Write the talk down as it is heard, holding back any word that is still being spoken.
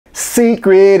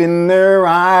secret in their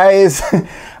eyes.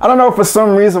 I don't know, for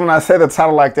some reason when I say the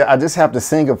title like that, I just have to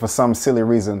sing it for some silly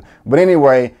reason. But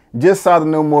anyway, just saw the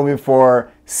new movie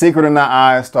for Secret in the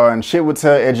Eyes starring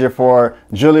Chiwetel Ejiofor,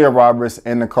 Julia Roberts,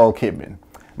 and Nicole Kidman.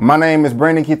 My name is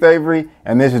Brandon Keith Avery,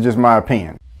 and this is just my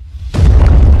opinion. I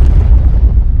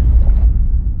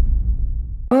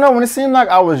don't know, when it seemed like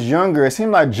I was younger, it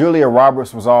seemed like Julia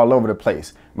Roberts was all over the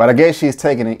place. But I guess she's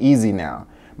taking it easy now.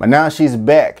 But now she's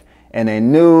back in a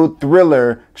new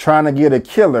thriller trying to get a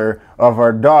killer of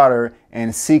her daughter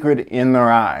and Secret in Their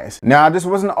Eyes. Now, I just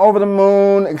wasn't over the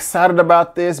moon excited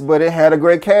about this, but it had a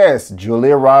great cast.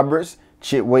 Julia Roberts,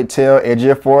 Chiwetel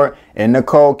Ejiofor, and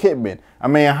Nicole Kidman. I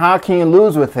mean, how can you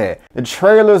lose with that? The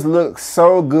trailers look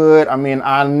so good. I mean,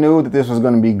 I knew that this was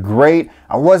going to be great.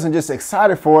 I wasn't just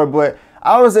excited for it, but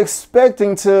I was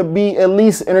expecting to be at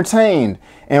least entertained.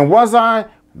 And was I?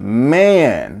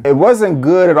 Man, it wasn't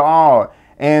good at all.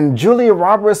 And Julia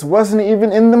Roberts wasn't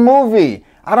even in the movie.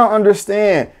 I don't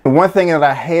understand. One thing that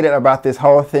I hated about this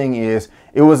whole thing is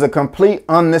it was a complete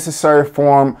unnecessary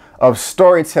form of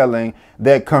storytelling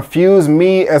that confused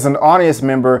me as an audience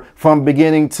member from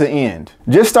beginning to end.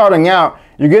 Just starting out,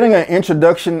 you're getting an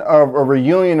introduction of a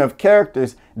reunion of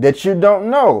characters that you don't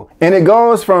know. And it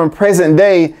goes from present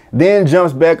day, then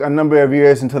jumps back a number of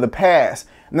years into the past.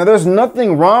 Now, there's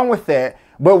nothing wrong with that.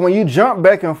 But when you jump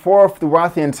back and forth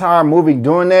throughout the entire movie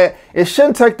doing that, it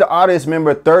shouldn't take the audience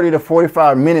member 30 to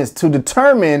 45 minutes to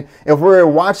determine if we're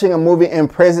watching a movie in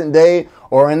present day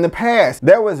or in the past.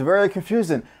 That was very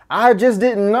confusing. I just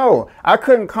didn't know. I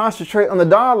couldn't concentrate on the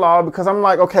dialogue because I'm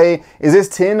like, okay, is this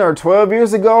 10 or 12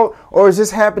 years ago or is this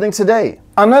happening today?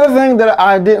 Another thing that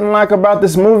I didn't like about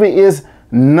this movie is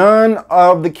none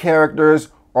of the characters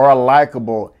are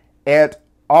likable at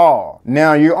all.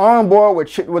 Now, you're on board with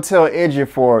Chiwetel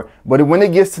Ejiofor, but when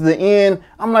it gets to the end,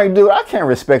 I'm like, dude, I can't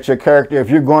respect your character if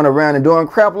you're going around and doing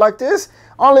crap like this.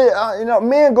 Only,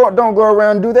 men don't go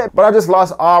around and do that. But I just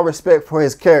lost all respect for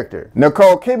his character.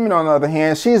 Nicole Kidman, on the other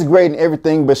hand, she's great in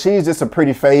everything, but she's just a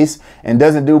pretty face and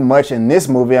doesn't do much in this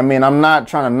movie. I mean, I'm not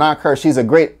trying to knock her. She's a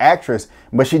great actress,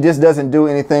 but she just doesn't do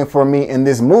anything for me in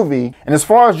this movie. And as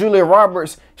far as Julia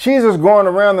Roberts, she's just going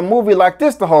around the movie like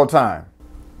this the whole time.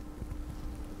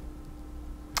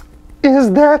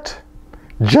 Is that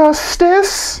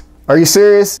justice? Are you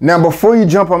serious? Now, before you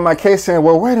jump on my case saying,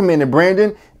 well, wait a minute,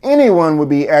 Brandon, anyone would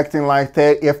be acting like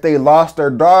that if they lost their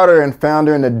daughter and found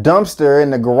her in the dumpster in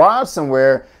the garage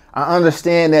somewhere, I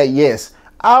understand that, yes.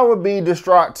 I would be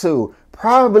distraught too,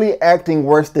 probably acting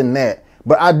worse than that.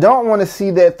 But I don't want to see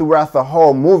that throughout the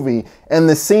whole movie. And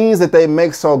the scenes that they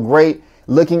make so great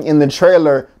looking in the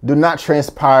trailer do not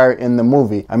transpire in the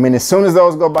movie. I mean, as soon as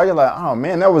those go by, you're like, oh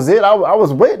man, that was it. I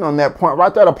was waiting on that point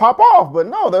right there to pop off. But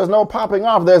no, there's no popping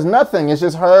off. There's nothing. It's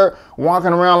just her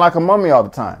walking around like a mummy all the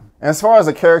time. As far as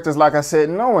the characters, like I said,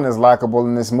 no one is likable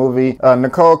in this movie.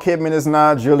 Nicole Kidman is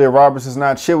not. Julia Roberts is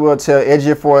not. Chiwetel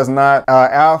Ejiofor is not.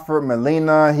 Alfred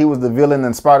Molina, he was the villain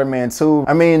in Spider-Man 2.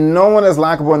 I mean, no one is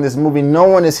likable in this movie. No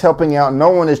one is helping out. No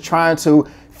one is trying to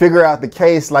figure out the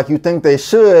case like you think they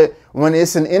should when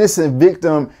it's an innocent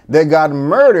victim that got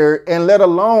murdered, and let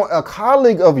alone a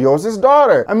colleague of yours'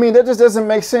 daughter. I mean, that just doesn't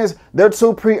make sense. They're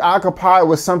too preoccupied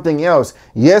with something else.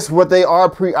 Yes, what they are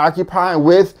preoccupied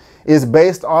with is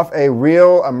based off a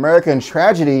real American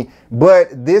tragedy, but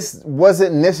this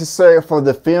wasn't necessary for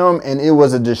the film and it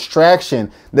was a distraction.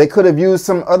 They could have used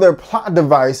some other plot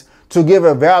device to give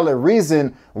a valid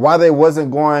reason why they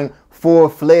wasn't going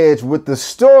full-fledged with the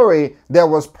story that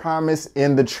was promised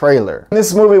in the trailer.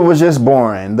 This movie was just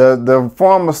boring. The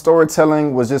form of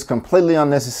storytelling was just completely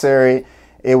unnecessary.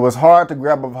 It was hard to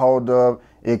grab a hold of.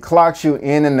 It clocks you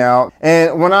in and out.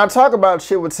 And when I talk about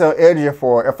Chiwetel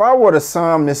Ejiofor, if I were to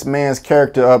sum this man's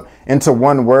character up into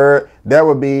one word, that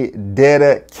would be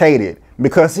dedicated.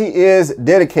 Because he is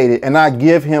dedicated, and I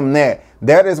give him that.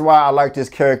 That is why I liked this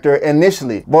character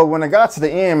initially. But when it got to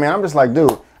the end, man, I'm just like,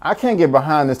 dude, I can't get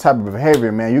behind this type of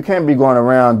behavior, man. You can't be going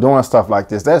around doing stuff like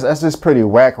this. That's just pretty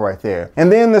whack right there.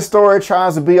 And then the story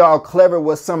tries to be all clever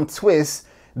with some twist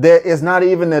that is not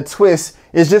even a twist.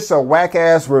 It's just a whack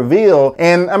ass reveal.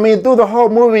 And I mean, through the whole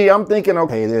movie, I'm thinking,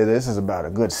 okay, this is about a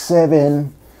good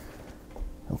 7.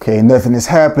 Okay, nothing is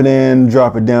happening.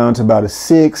 Drop it down to about a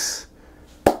 6.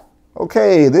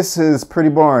 Okay, this is pretty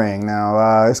boring.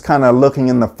 Now, it's kind of looking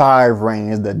in the 5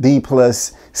 range, the D+,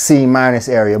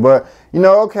 C- area. But, you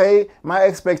know, okay, my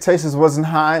expectations wasn't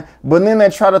high. But then they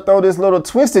try to throw this little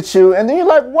twist at you, and then you're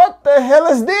like, what the hell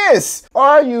is this?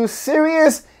 Are you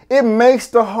serious? It makes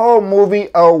the whole movie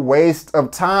a waste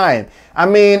of time. I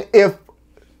mean, if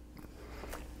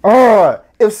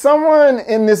if someone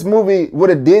in this movie would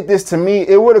have did this to me,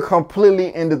 it would have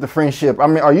completely ended the friendship. I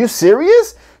mean, are you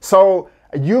serious? So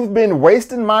you've been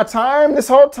wasting my time this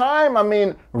whole time? I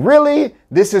mean, really?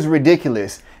 This is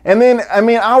ridiculous. And then, I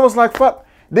mean, I was like, fuck,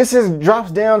 this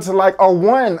drops down to like a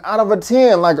 1 out of a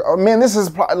 10. Like, man, this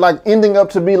is like ending up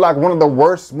to be like one of the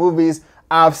worst movies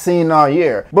I've seen all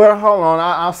year. But hold on,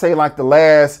 I'll say like the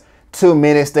last 2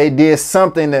 minutes, they did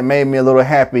something that made me a little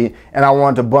happy, and I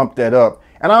wanted to bump that up.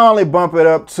 And I only bump it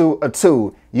up to a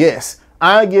 2. Yes,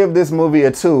 I give this movie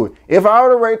a 2. If I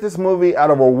were to rate this movie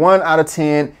out of a 1 out of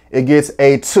 10, it gets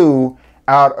a 2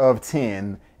 out of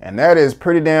 10. And that is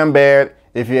pretty damn bad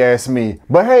if you ask me.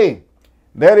 But hey,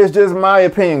 that is just my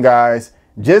opinion, guys.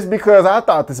 Just because I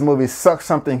thought this movie sucked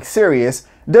something serious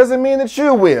doesn't mean that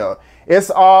you will. It's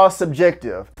all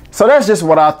subjective. So that's just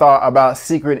what I thought about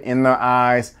Secret in Their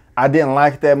Eyes. I didn't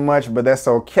like that much, but that's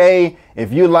okay.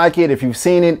 If you like it, if you've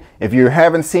seen it, if you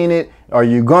haven't seen it, or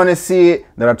you're gonna see it,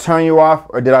 did I turn you off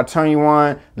or did I turn you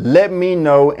on? Let me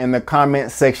know in the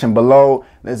comment section below.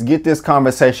 Let's get this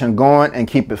conversation going and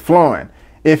keep it flowing.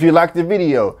 If you liked the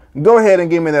video, go ahead and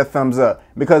give me that thumbs up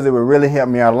because it would really help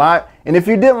me out a lot. And if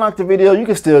you didn't like the video, you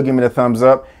can still give me the thumbs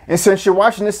up. And since you're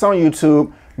watching this on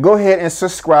YouTube, go ahead and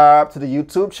subscribe to the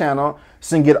YouTube channel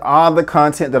so you can get all the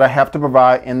content that I have to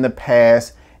provide in the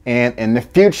past and in the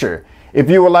future. If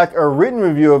you would like a written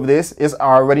review of this, it's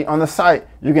already on the site.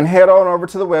 You can head on over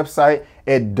to the website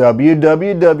at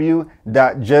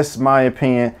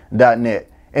www.justmyopinion.net.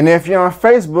 And if you're on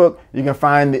Facebook, you can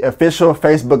find the official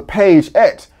Facebook page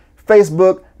at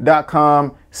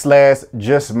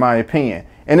facebook.com/justmyopinion.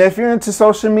 And if you're into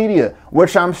social media,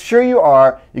 which I'm sure you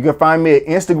are, you can find me at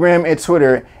Instagram and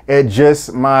Twitter at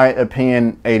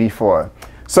justmyopinion84.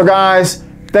 So guys,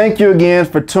 thank you again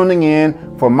for tuning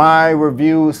in for my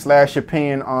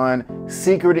review/opinion on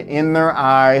Secret in Their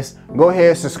Eyes. Go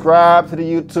ahead, subscribe to the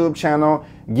YouTube channel.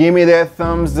 Give me that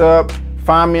thumbs up.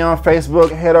 Find me on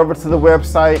Facebook, head over to the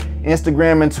website,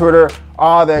 Instagram and Twitter,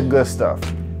 all that good stuff.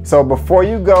 So before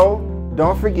you go,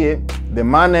 don't forget that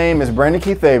my name is Brandon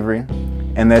Keith Avery,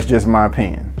 and that's just my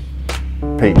opinion.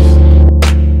 Peace.